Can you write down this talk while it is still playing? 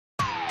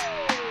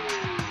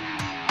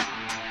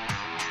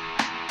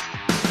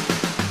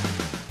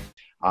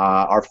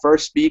Our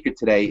first speaker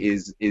today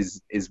is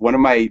one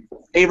of my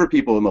favorite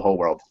people in the whole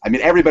world. I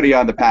mean, everybody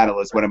on the panel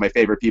is one of my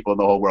favorite people in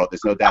the whole world.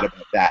 There's no doubt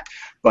about that.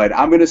 But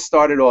I'm going to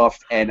start it off,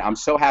 and I'm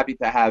so happy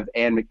to have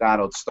Ann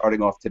McDonald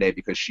starting off today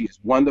because she is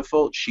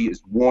wonderful. She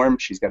is warm.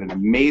 She's got an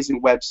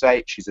amazing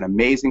website. She's an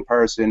amazing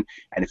person.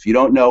 And if you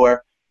don't know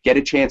her, get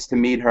a chance to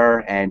meet her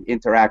and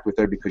interact with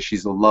her because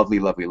she's a lovely,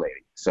 lovely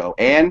lady. So,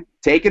 Ann,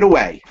 take it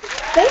away.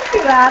 Thank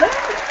you, Adam.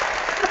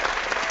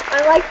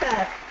 I like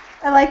that.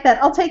 I like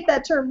that. I'll take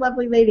that term,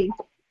 lovely lady.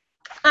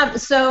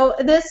 So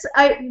this,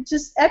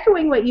 just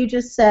echoing what you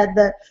just said,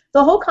 the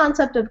whole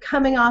concept of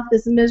coming off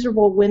this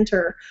miserable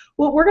winter,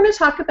 what we're going to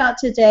talk about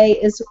today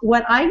is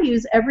what I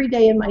use every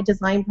day in my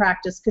design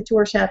practice,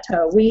 Couture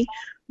Chateau.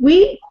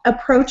 We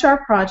approach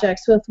our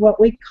projects with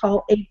what we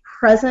call a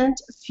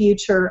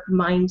present-future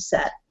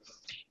mindset.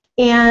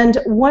 And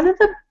one of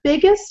the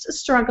biggest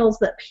struggles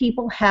that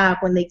people have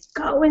when they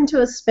go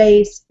into a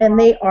space and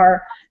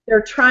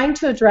they're trying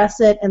to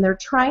address it and they're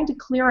trying to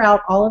clear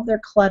out all of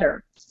their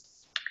clutter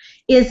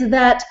is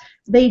that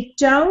they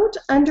don't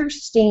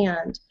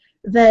understand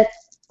that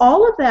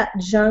all of that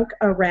junk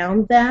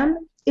around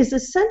them is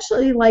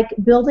essentially like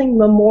building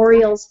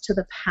memorials to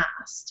the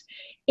past.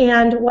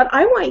 And what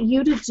I want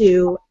you to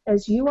do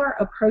as you are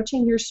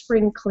approaching your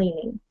spring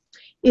cleaning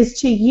is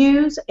to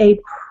use a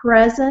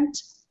present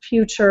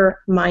future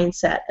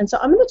mindset. And so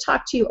I'm going to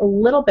talk to you a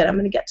little bit, I'm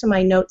going to get to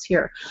my notes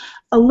here,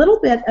 a little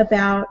bit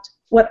about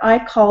what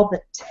I call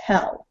the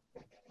tell.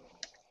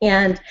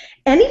 And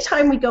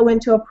anytime we go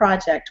into a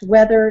project,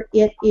 whether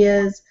it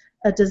is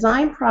a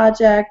design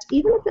project,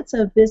 even if it's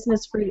a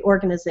business-free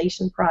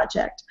organization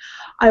project,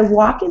 I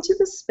walk into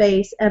the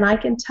space and I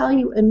can tell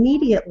you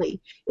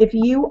immediately if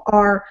you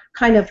are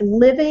kind of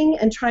living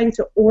and trying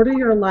to order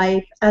your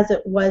life as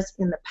it was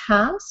in the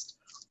past,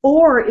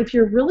 or if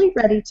you're really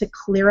ready to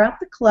clear out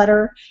the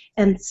clutter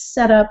and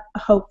set up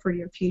hope for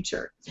your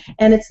future.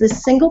 And it's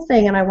this single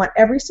thing, and I want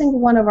every single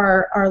one of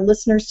our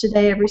listeners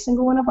today, every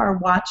single one of our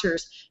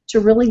watchers to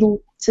really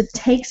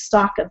take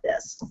stock of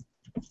this.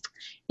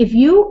 If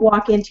you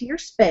walk into your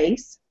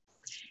space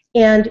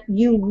and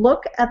you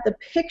look at the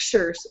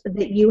pictures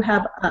that you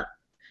have up,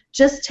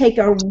 just take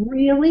a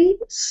really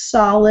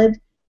solid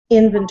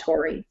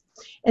inventory.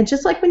 And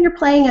just like when you're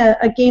playing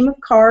a game of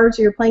cards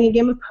or you're playing a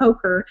game of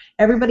poker,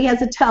 everybody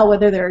has a tell,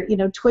 whether they're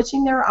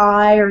twitching their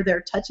eye or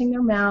they're touching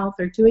their mouth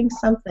or doing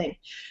something.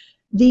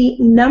 The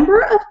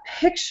number of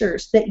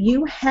pictures that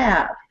you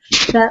have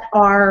that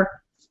are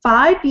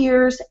 5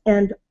 years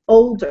and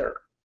older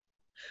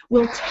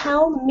will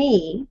tell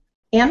me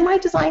and my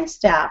design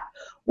staff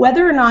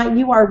whether or not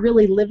you are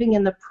really living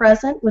in the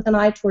present with an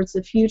eye towards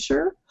the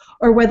future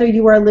or whether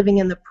you are living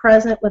in the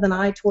present with an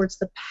eye towards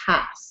the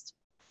past.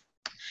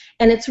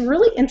 And it's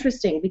really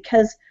interesting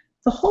because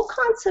the whole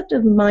concept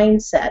of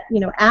mindset,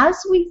 as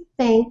we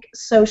think,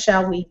 so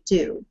shall we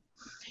do.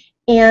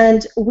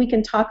 And we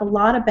can talk a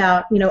lot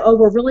about, oh,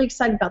 we're really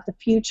excited about the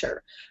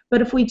future.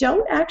 But if we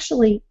don't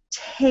actually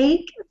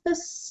take the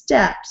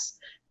steps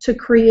to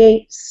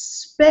create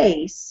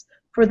space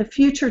for the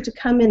future to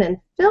come in and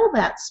fill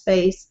that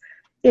space,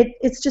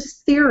 it's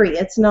just theory.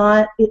 It's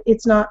not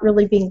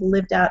really being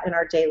lived out in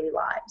our daily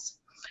lives.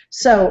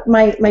 So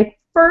my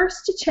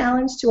first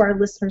challenge to our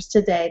listeners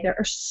today, there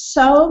are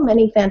so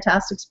many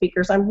fantastic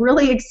speakers. I'm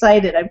really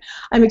excited.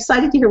 I'm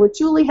excited to hear what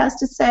Julie has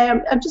to say.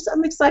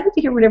 I'm excited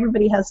to hear what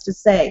everybody has to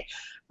say.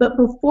 But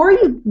before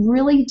you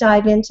really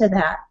dive into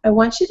that, I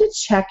want you to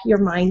check your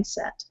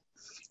mindset.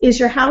 Is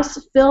your house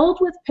filled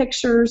with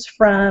pictures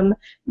from,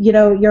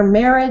 your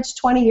marriage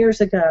 20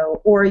 years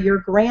ago, or your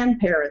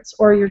grandparents,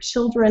 or your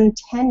children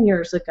 10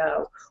 years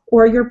ago,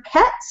 or your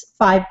pets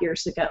 5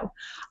 years ago?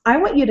 I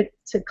want you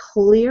to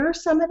clear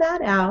some of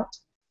that out,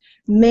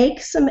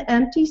 make some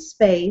empty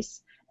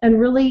space, and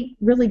really,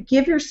 really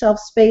give yourself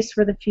space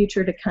for the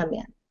future to come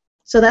in.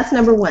 So that's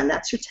number one.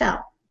 That's your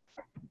tell.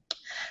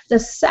 The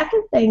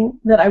second thing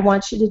that I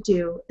want you to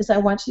do is I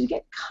want you to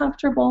get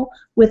comfortable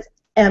with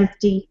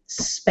empty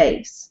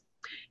space.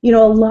 A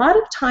lot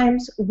of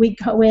times we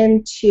go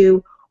in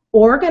to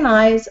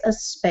organize a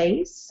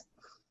space,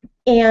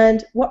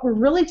 and what we're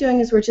really doing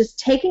is we're just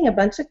taking a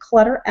bunch of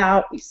clutter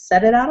out, we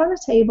set it out on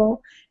a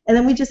table, and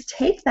then we just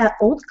take that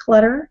old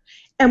clutter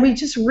and we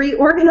just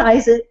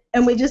reorganize it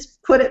and we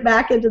just put it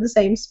back into the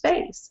same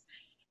space.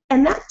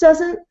 And that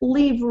doesn't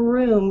leave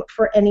room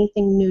for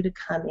anything new to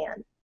come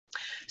in.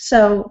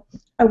 So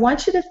I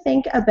want you to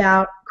think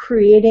about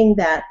creating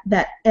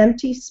that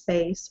empty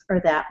space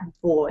or that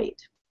void.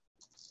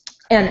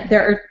 And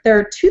there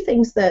are two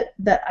things that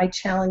I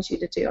challenge you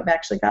to do. I've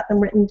actually got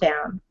them written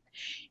down.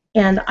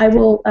 And I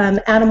will,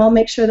 Adam, I'll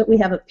make sure that we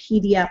have a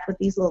PDF with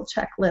these little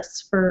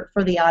checklists for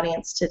the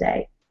audience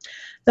today.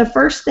 The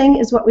first thing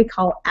is what we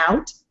call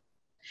out,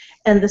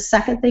 and the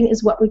second thing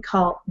is what we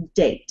call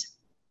date.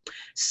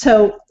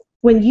 So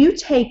when you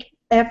take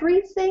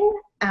everything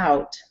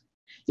out,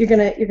 you're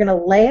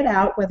gonna lay it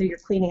out, whether you're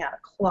cleaning out a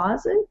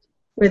closet,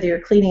 whether you're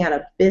cleaning out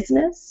a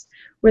business,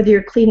 whether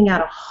you're cleaning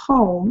out a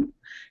home.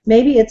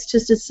 Maybe it's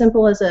just as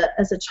simple as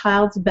a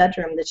child's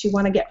bedroom that you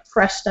want to get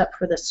freshed up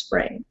for the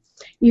spring.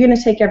 you're going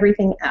to take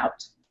everything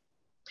out.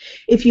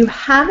 If you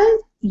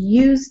haven't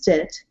used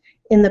it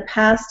in the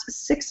past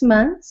 6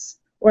 months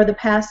or the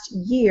past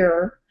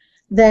year,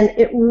 then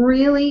it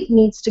really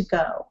needs to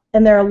go.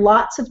 And there are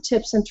lots of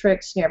tips and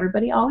tricks. You know,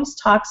 everybody always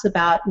talks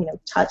about, you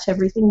know, touch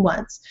everything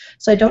once.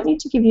 So I don't need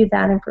to give you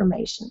that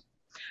information.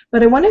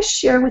 But I want to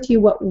share with you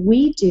what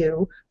we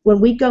do when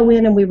we go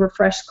in and we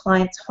refresh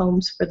clients'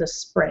 homes for the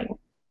spring.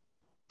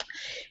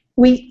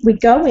 We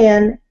go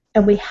in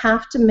and we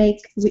have to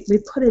we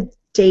put a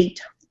date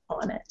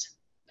on it.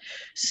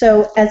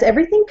 So as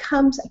everything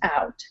comes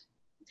out,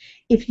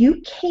 if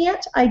you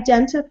can't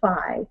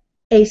identify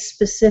a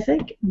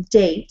specific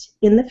date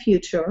in the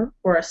future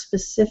or a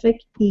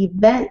specific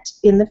event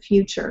in the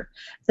future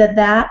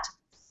that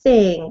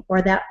thing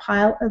or that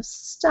pile of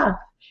stuff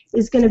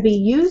is going to be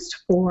used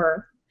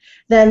for,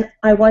 then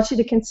I want you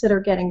to consider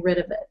getting rid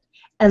of it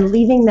and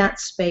leaving that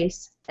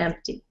space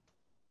empty.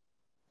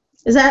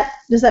 Does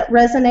that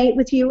resonate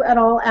with you at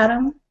all,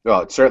 Adam?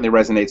 Well, it certainly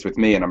resonates with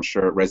me, and I'm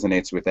sure it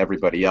resonates with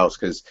everybody else,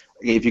 because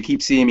if you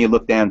keep seeing me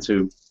look down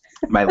to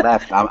my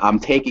left, I'm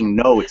taking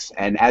notes,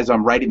 and as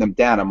I'm writing them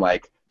down, I'm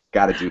like,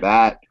 gotta do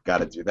that,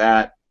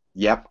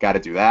 yep, gotta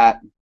do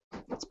that.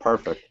 That's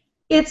perfect.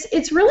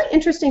 It's really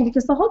interesting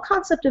because the whole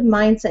concept of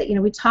mindset, you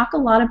know, we talk a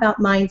lot about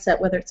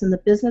mindset, whether it's in the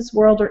business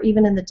world or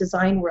even in the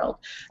design world,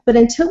 but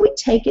until we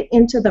take it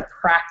into the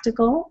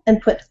practical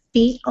and put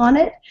feet on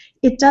it,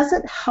 it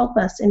doesn't help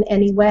us in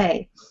any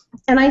way.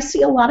 And I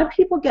see a lot of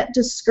people get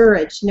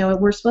discouraged. You know,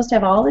 we're supposed to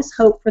have all this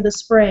hope for the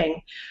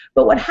spring,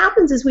 but what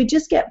happens is we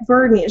just get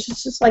burdened.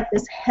 It's just like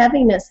this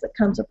heaviness that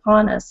comes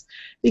upon us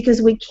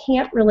because we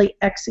can't really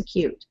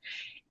execute.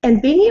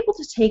 And being able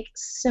to take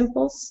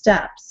simple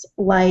steps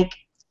like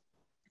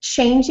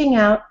changing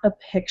out a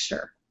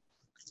picture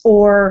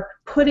or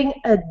putting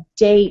a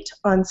date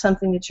on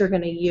something that you're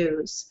going to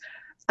use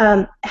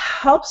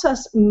helps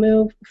us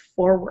move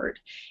forward.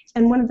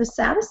 And one of the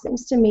saddest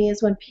things to me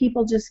is when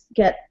people just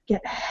get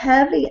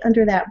heavy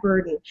under that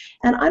burden.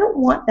 And I don't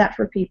want that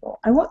for people.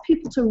 I want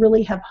people to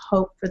really have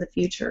hope for the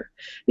future,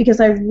 because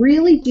I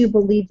really do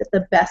believe that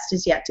the best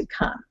is yet to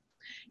come.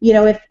 You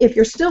know, if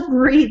you're still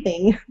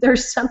breathing,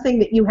 there's something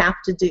that you have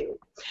to do.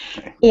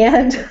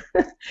 And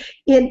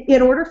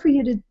in order for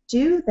you to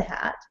do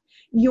that,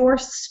 your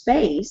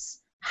space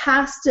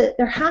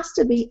there has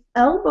to be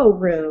elbow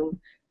room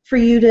for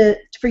you to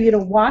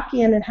walk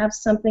in and have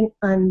something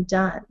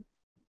undone.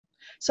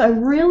 So I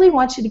really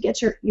want you to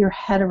get your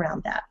head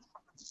around that.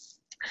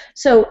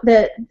 So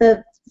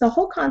the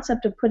whole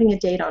concept of putting a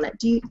date on it,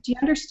 do you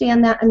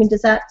understand that? I mean,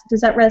 does that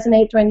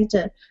resonate? Do I need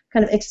to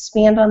kind of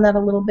expand on that a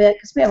little bit?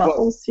 Because we have a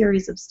whole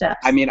series of steps.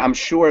 I mean, I'm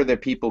sure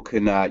that people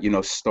can,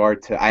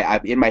 start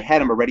to. In my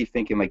head, I'm already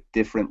thinking like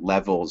different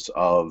levels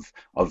of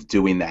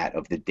doing that,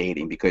 of the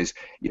dating, because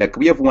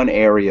we have one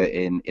area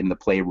in the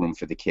playroom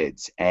for the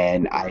kids,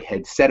 and I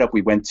had set up.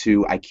 We went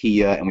to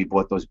IKEA and we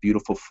bought those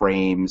beautiful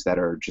frames that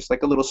are just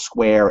like a little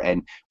square,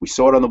 and we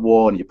saw it on the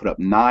wall, and you put up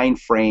 9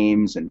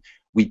 frames, and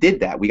we did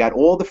that. We got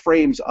all the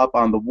frames up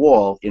on the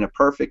wall in a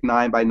perfect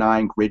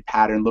 9x9 grid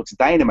pattern. Looks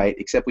dynamite,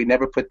 except we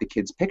never put the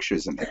kids'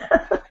 pictures in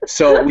there.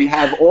 So we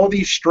have all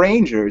these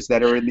strangers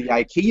that are in the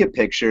IKEA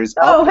pictures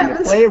up in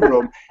the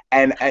playroom.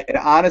 And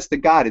honest to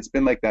God, it's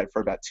been like that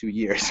for about 2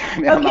 years. I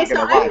mean, I'm not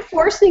gonna lie. I'm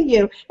forcing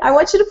you. I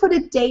want you to put a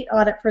date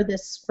on it for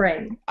this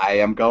spring. I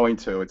am going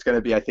to. It's going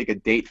to be, I think, a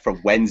date for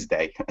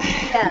Wednesday.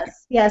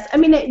 Yes. I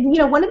mean,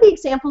 one of the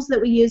examples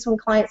that we use when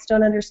clients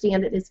don't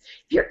understand it is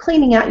if you're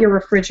cleaning out your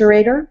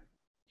refrigerator,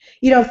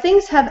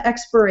 things have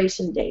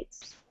expiration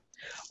dates.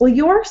 Well,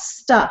 your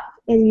stuff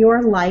in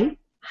your life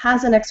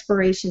has an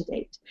expiration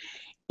date.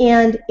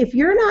 And if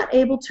you're not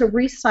able to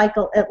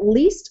recycle at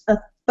least a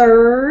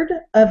third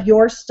of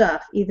your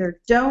stuff, either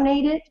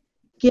donate it,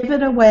 give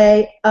it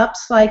away,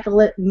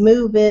 upcycle it,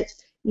 move it,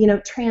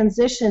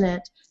 transition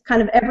it,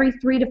 kind of every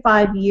 3 to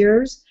 5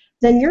 years,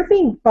 then you're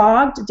being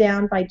bogged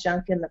down by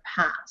junk in the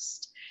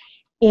past.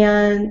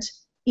 And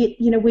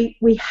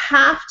we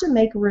have to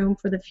make room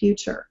for the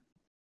future.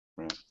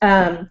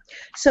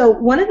 So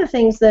one of the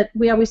things that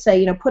we always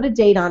say, put a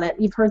date on it.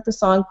 You've heard the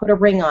song, put a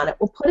ring on it.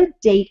 Well, put a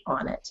date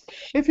on it.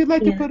 If you'd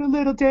like to put a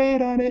little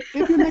date on it.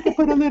 If you'd like to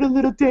put a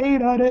little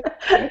date on it.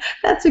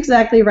 That's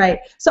exactly right.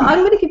 So I'm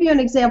going to give you an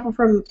example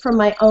from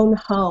my own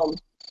home.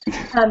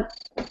 From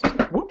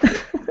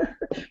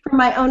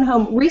my own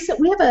home. We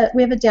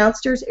have a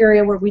downstairs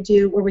area where we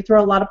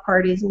throw a lot of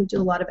parties and we do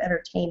a lot of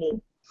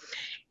entertaining.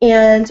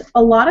 And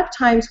a lot of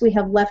times we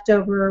have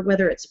leftover,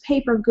 whether it's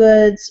paper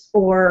goods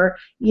or,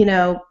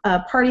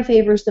 party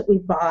favors that we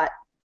bought.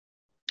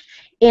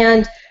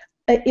 And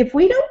if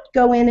we don't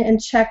go in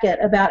and check it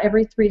about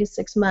every 3 to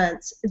 6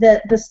 months,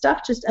 the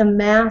stuff just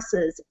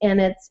amasses,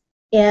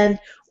 and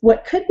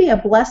what could be a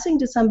blessing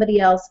to somebody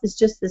else is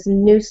just this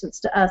nuisance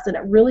to us, and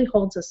it really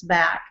holds us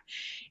back.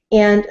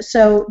 And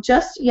so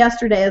just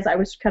yesterday, as I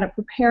was kind of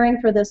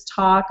preparing for this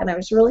talk, and I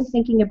was really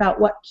thinking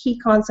about what key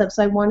concepts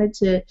I wanted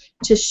to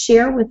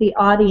share with the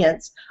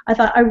audience, I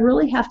thought I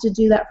really have to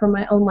do that for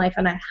my own life,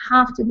 and I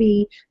have to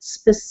be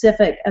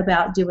specific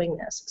about doing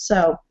this.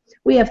 So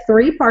We have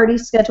 3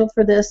 parties scheduled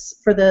for this,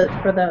 for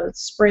the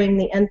spring,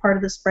 the end part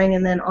of the spring,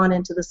 and then on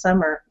into the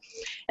summer.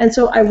 And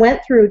so I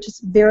went through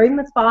just very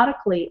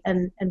methodically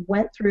and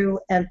went through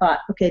and thought,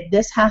 okay,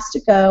 this has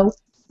to go.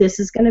 This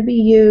is going to be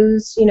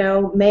used,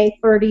 May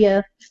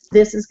 30th.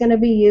 This is going to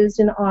be used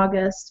in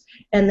August.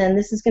 And then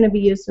this is going to be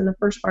used in the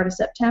first part of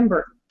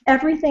September.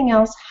 Everything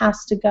else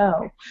has to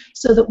go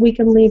so that we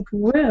can leave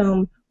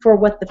room for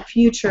what the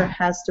future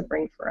has to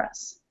bring for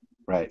us.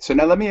 Right. So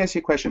now let me ask you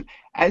a question.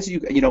 As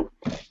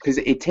because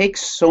it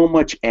takes so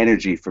much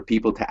energy for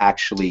people to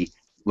actually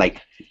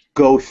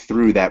go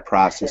through that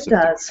process. It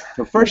does.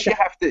 So first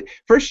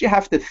you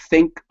have to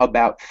think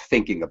about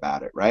thinking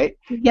about it, right?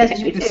 Yes,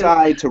 and you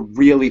decide to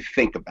really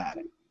think about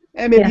it.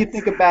 And maybe you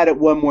think about it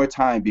one more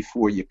time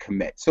before you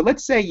commit. So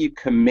let's say you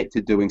commit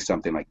to doing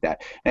something like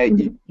that.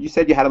 You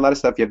said you had a lot of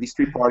stuff. You have these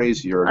 3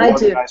 parties. You're an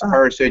organized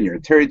person. You're an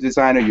interior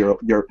designer.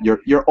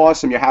 You're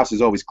awesome. Your house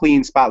is always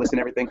clean, spotless, and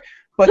everything.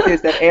 But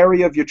there's that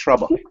area of your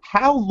trouble.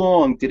 How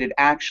long did it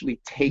actually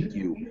take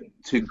you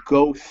to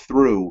go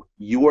through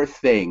your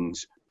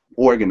things,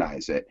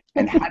 organize it,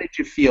 and how did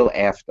you feel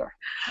after?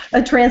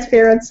 A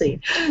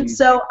transparency.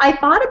 So I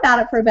thought about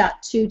it for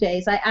about 2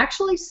 days. I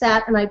actually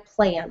sat and I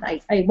planned.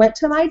 I went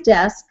to my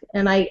desk,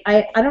 and I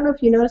don't know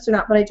if you noticed or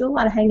not, but I do a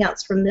lot of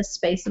hangouts from this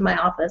space in my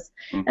office.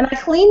 And I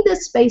cleaned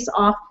this space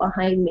off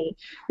behind me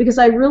because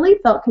I really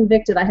felt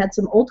convicted. I had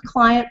some old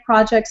client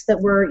projects that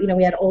were,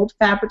 we had old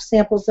fabric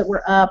samples that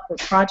were up or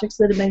projects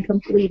that had been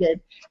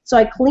completed. So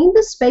I cleaned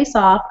the space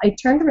off. I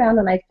turned around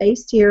and I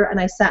faced here and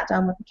I sat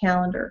down with the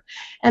calendar.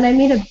 And I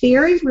made a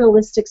very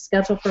realistic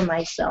schedule for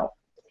myself.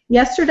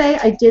 Yesterday,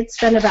 I did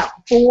spend about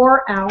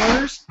 4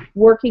 hours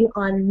working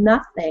on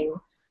nothing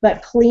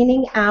but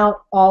cleaning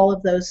out all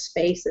of those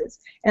spaces.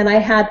 And I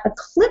had a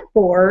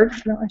clipboard.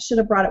 No, I should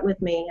have brought it with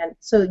me, and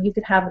so you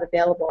could have it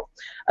available.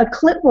 A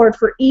clipboard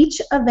for each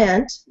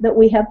event that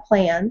we have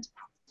planned.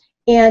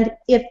 And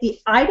if the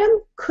item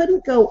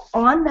couldn't go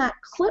on that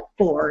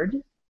clipboard,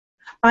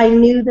 I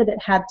knew that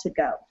it had to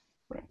go.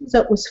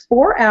 So it was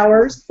 4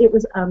 hours. It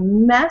was a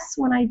mess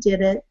when I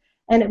did it.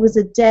 And it was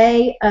a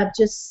day of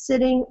just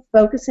sitting,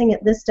 focusing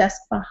at this desk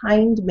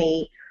behind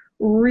me,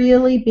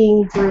 really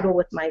being brutal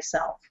with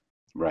myself.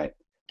 Right.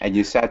 And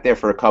you sat there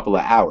for a couple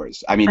of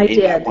hours. I mean, I in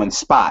did. that one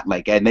spot,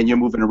 and then you're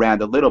moving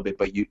around a little bit,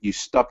 but you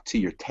stuck to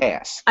your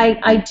task.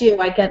 I do.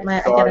 I get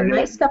a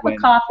nice cup of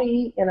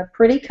coffee in a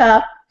pretty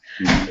cup,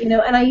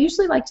 and I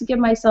usually like to give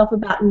myself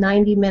about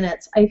 90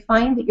 minutes. I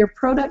find that your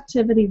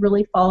productivity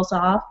really falls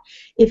off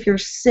if you're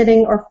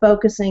sitting or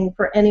focusing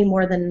for any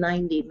more than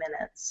 90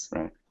 minutes.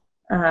 Right.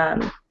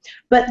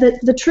 But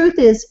the truth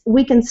is,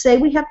 we can say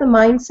we have the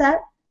mindset,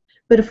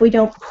 but if we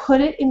don't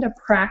put it into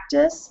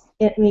practice,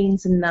 it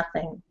means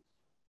nothing.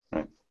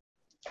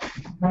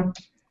 Right.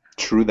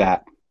 True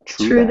that.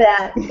 True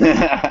that.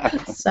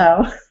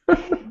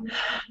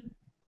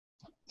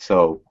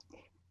 So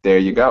there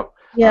you go.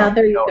 Yeah,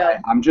 there you go.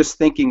 I'm just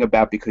thinking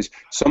about, because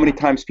so many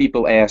times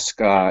people ask,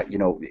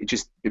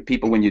 just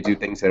people when you do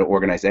things that are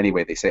organized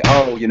anyway, they say,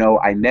 oh,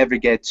 I never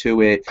get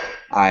to it.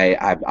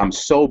 I'm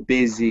so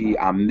busy.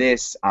 I'm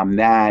this, I'm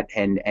that,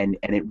 and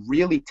it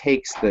really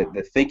takes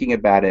the thinking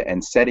about it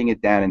and setting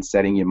it down and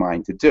setting your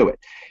mind to do it.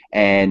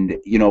 And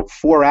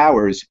 4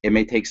 hours, it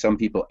may take some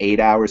people 8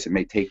 hours. It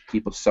may take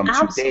people some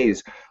Absolutely. 2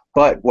 days.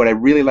 But what I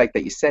really like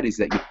that you said is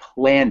that you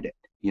planned it.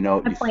 You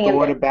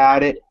thought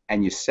about it,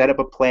 and you set up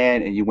a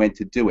plan, and you went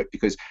to do it.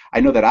 Because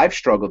I know that I've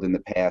struggled in the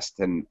past,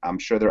 and I'm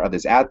sure there are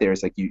others out there.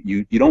 It's like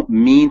you don't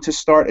mean to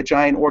start a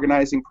giant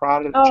organizing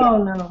project.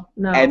 Oh,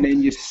 no. And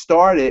then you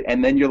start it,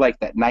 and then you're like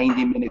that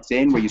 90 minutes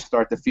in where you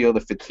start to feel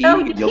the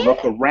fatigue, and you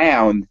look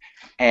around,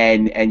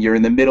 and you're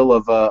in the middle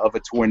of a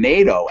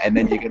tornado, and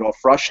then you get all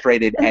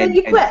frustrated, and then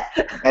you quit.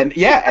 And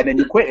then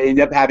you quit, and you end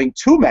up having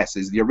 2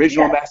 messes: the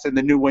original mess and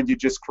the new one you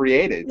just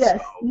created.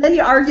 Yes. So. And then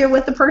you argue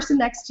with the person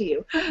next to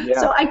you. Yeah.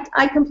 So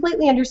I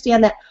completely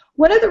understand that.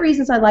 One of the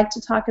reasons I like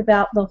to talk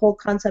about the whole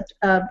concept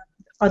of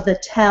the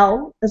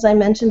tell, as I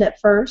mentioned at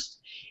first,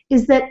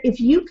 is that if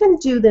you can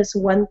do this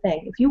one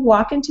thing, if you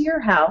walk into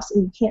your house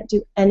and you can't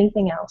do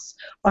anything else,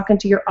 walk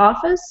into your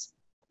office,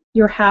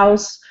 your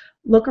house,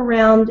 look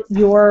around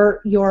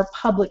your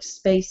public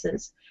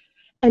spaces,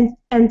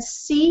 and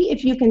see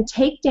if you can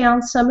take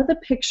down some of the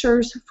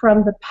pictures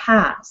from the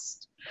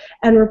past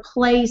and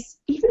replace,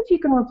 even if you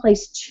can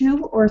replace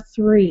 2 or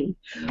 3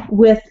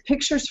 with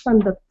pictures from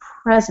the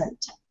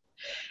present.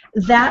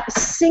 That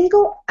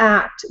single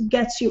act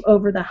gets you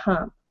over the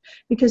hump.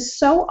 Because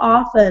so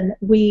often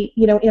we,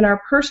 in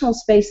our personal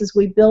spaces,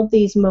 we build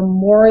these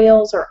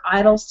memorials or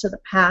idols to the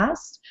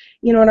past.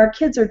 And our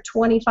kids are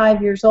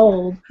 25 years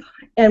old,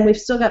 and we've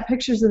still got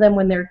pictures of them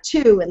when they're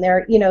 2, and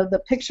they're,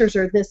 the pictures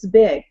are this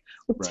big.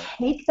 Well, Right.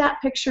 Take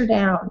that picture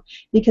down,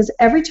 because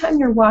every time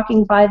you're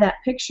walking by that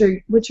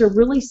picture, what you're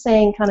really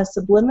saying kind of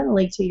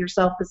subliminally to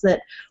yourself is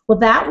that, well,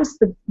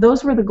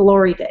 those were the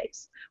glory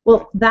days.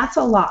 Well, that's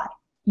a lie.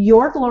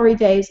 Your glory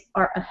days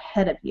are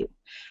ahead of you,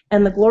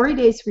 and the glory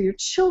days for your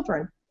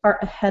children are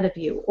ahead of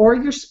you, or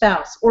your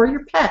spouse, or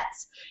your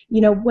pets,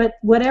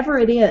 whatever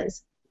it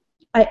is.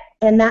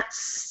 And that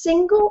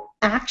single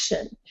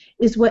action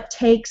is what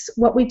takes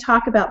what we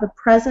talk about, the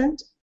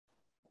present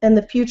and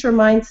the future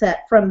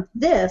mindset, from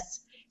this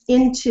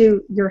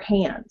into your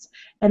hands.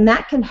 And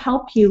that can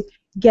help you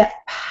get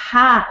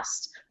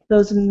past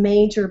those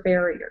major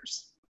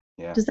barriers.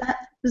 Yeah. Does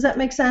that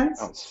make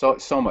sense? Oh,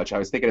 so much. I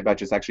was thinking about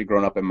just actually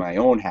growing up in my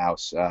own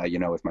house,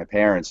 with my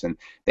parents, and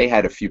they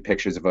had a few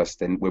pictures of us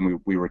then when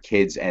we were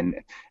kids, and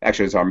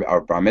actually it was our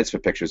bar mitzvah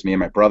pictures, me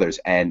and my brothers,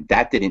 and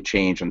that didn't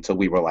change until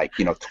we were like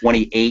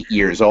 28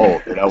 years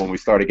old, when we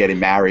started getting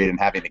married and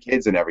having the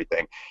kids and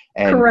everything.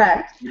 And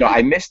correct.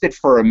 I missed it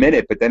for a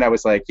minute, but then I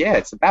was like, yeah,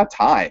 it's about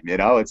time.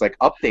 It's like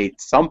update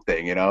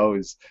something.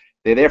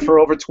 They're there for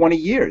over 20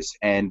 years,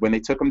 and when they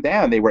took them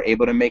down, they were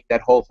able to make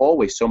that whole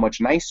hallway so much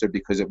nicer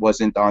because it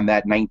wasn't on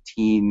that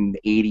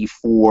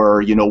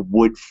 1984,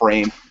 wood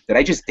frame. Did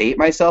I just date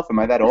myself? Am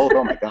I that old?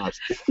 Oh my gosh!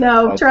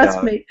 No, but,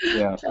 trust me.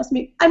 Yeah. Trust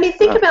me. I mean,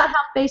 think about how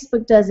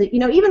Facebook does it.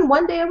 Even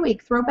one day a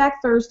week, Throwback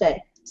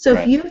Thursday. So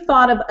Right. if you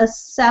thought of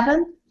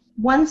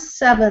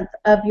 1/7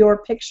 of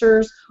your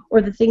pictures or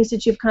the things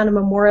that you've kind of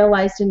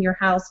memorialized in your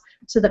house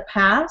to the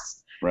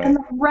past, Right. and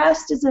the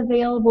rest is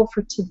available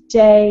for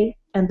today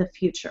and the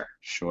future.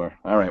 Sure.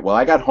 All right. Well,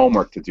 I got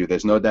homework to do.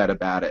 There's no doubt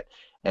about it.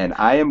 And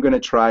I am going to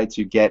try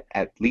to get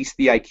at least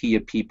the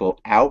IKEA people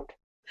out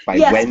by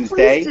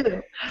Wednesday. Please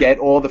do. Get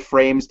all the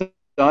frames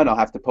done. I'll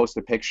have to post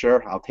a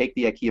picture. I'll take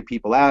the IKEA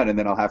people out, and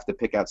then I'll have to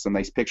pick out some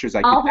nice pictures.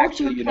 I'll hold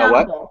you know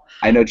what? accountable.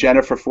 I know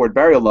Jennifer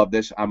Ford-Berry will love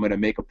this. I'm going to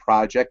make a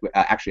project.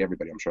 Actually,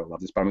 everybody I'm sure will love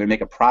this, but I'm going to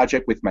make a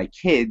project with my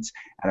kids,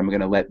 and I'm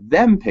going to let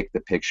them pick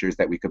the pictures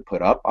that we could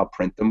put up. I'll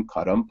print them,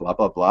 cut them, blah,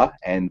 blah, blah,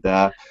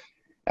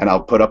 and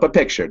I'll put up a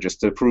picture just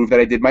to prove that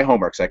I did my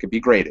homework so I could be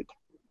graded.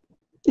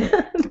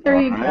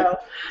 There you go.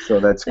 So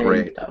that's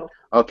great.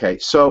 Okay,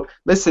 so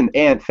listen,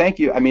 Ann, thank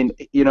you. I mean,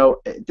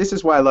 this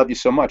is why I love you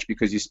so much,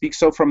 because you speak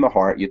so from the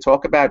heart. You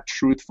talk about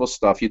truthful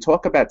stuff. You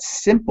talk about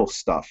simple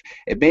stuff.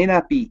 It may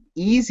not be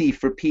easy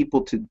for people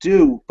to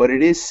do, but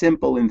it is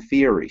simple in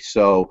theory.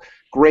 So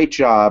great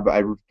job.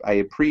 I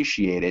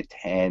appreciate it.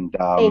 And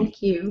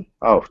thank you.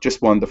 Oh,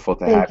 just wonderful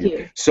to have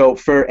you. So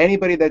for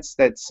anybody that's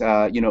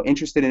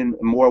interested in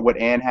more what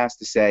Ann has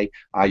to say,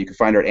 you can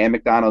find her at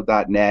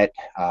annmcdonald.net.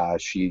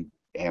 She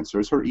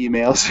answers her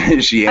emails.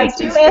 She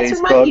answers answer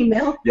Facebook. My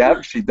email.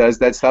 Yep, she does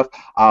that stuff.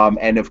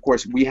 And of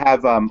course, we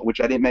have,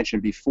 which I didn't mention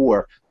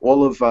before,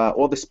 all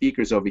the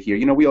speakers over here.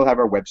 We all have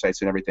our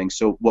websites and everything.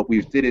 So what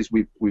we did is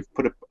we've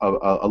put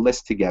a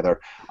list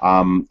together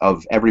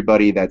of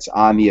everybody that's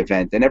on the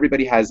event, and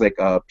everybody has like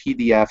a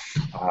PDF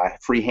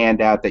free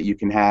handout that you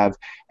can have.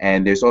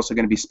 And there's also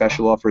going to be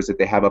special offers that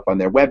they have up on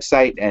their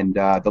website. And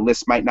the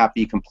list might not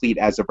be complete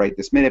as of right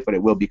this minute, but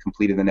it will be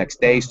completed the next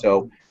day.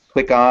 So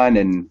click on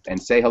and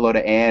say hello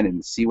to Ann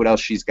and see what else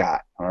she's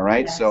got. All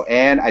right. Yes. So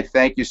Ann, I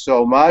thank you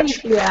so much.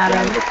 Thank you, Adam.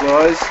 Round of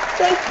applause.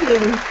 Thank you.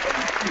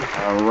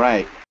 All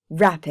right.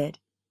 Rapid,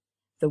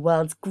 the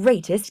world's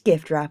greatest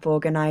gift wrap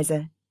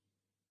organizer.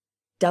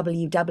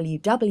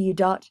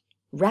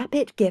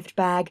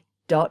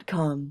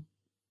 www.rapidgiftbag.com